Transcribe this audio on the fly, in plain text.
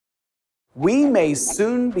We may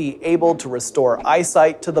soon be able to restore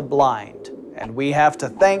eyesight to the blind, and we have to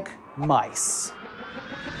thank mice.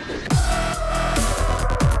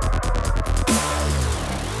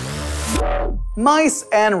 Mice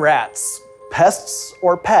and rats, pests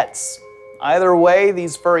or pets. Either way,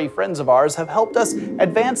 these furry friends of ours have helped us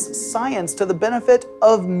advance science to the benefit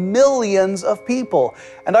of millions of people.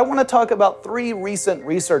 And I want to talk about 3 recent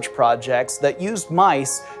research projects that used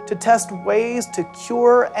mice to test ways to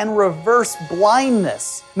cure and reverse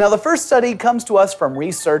blindness. Now, the first study comes to us from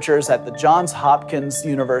researchers at the Johns Hopkins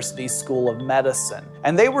University School of Medicine.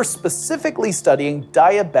 And they were specifically studying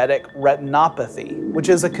diabetic retinopathy, which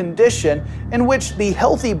is a condition in which the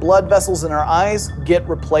healthy blood vessels in our eyes get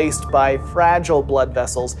replaced by fragile blood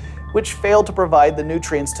vessels, which fail to provide the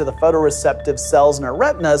nutrients to the photoreceptive cells in our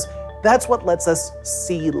retinas. That's what lets us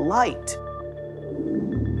see light.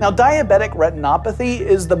 Now, diabetic retinopathy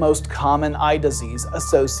is the most common eye disease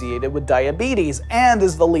associated with diabetes and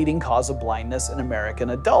is the leading cause of blindness in American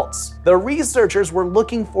adults. The researchers were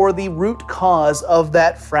looking for the root cause of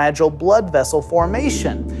that fragile blood vessel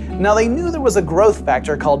formation. Now, they knew there was a growth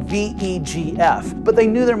factor called VEGF, but they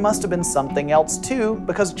knew there must have been something else too,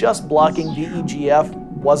 because just blocking VEGF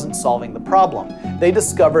wasn't solving the problem. They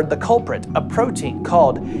discovered the culprit, a protein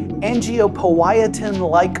called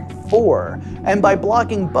angiopoietin-like 4, and by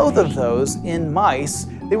blocking both of those in mice,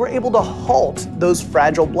 they were able to halt those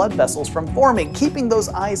fragile blood vessels from forming, keeping those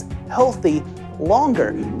eyes healthy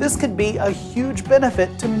longer. This could be a huge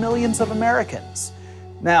benefit to millions of Americans.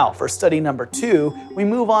 Now, for study number 2, we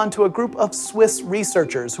move on to a group of Swiss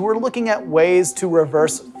researchers who are looking at ways to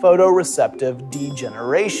reverse photoreceptive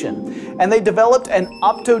degeneration. And they developed an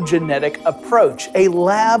optogenetic approach, a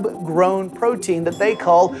lab-grown protein that they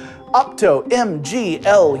call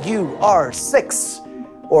optomglur6,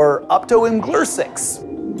 or optomglur6.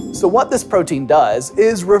 So what this protein does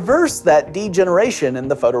is reverse that degeneration in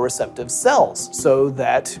the photoreceptive cells so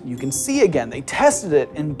that you can see again. They tested it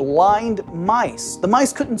in blind mice. The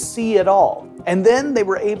mice couldn't see at all. And then they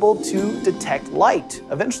were able to detect light,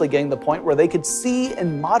 eventually getting to the point where they could see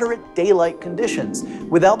in moderate daylight conditions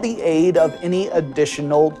without the aid of any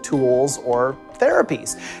additional tools or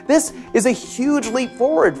therapies. This is a huge leap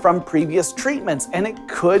forward from previous treatments, and it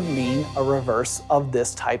could mean a reverse of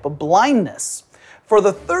this type of blindness. For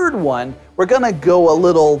the third one, we're gonna go a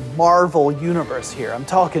little Marvel universe here. I'm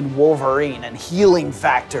talking Wolverine and healing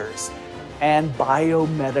factors and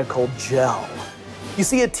biomedical gel. You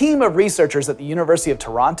see, a team of researchers at the University of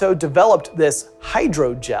Toronto developed this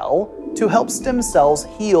hydrogel to help stem cells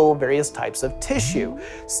heal various types of tissue.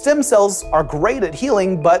 Stem cells are great at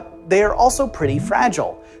healing, but they are also pretty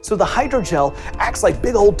fragile. So the hydrogel acts like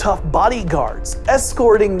big old tough bodyguards,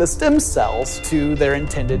 escorting the stem cells to their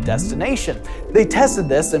intended destination. They tested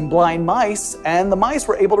this in blind mice, and the mice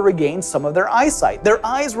were able to regain some of their eyesight. Their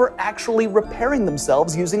eyes were actually repairing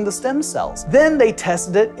themselves using the stem cells. Then they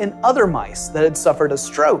tested it in other mice that had suffered a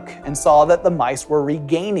stroke and saw that the mice were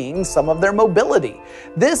regaining some of their mobility.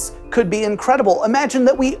 This could be incredible. Imagine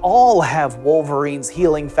that we all have Wolverine's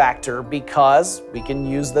healing factor because we can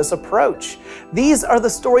use this approach. These are the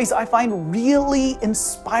stories I find really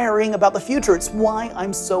inspiring about the future. It's why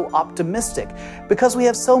I'm so optimistic, because we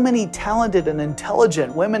have so many talented and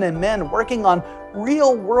intelligent women and men working on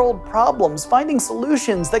real-world problems, finding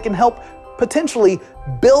solutions that can help potentially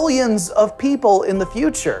billions of people in the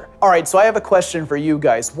future. All right, so I have a question for you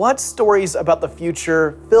guys. What stories about the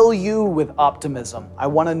future fill you with optimism? I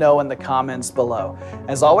want to know in the comments below.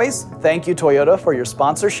 As always, thank you, Toyota, for your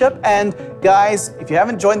sponsorship. And guys, if you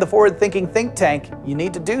haven't joined the Forward Thinking Think Tank, you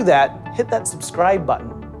need to do that. Hit that subscribe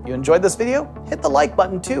button. You enjoyed this video? Hit the like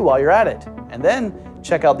button too while you're at it. And then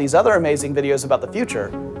check out these other amazing videos about the future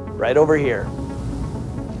right over here.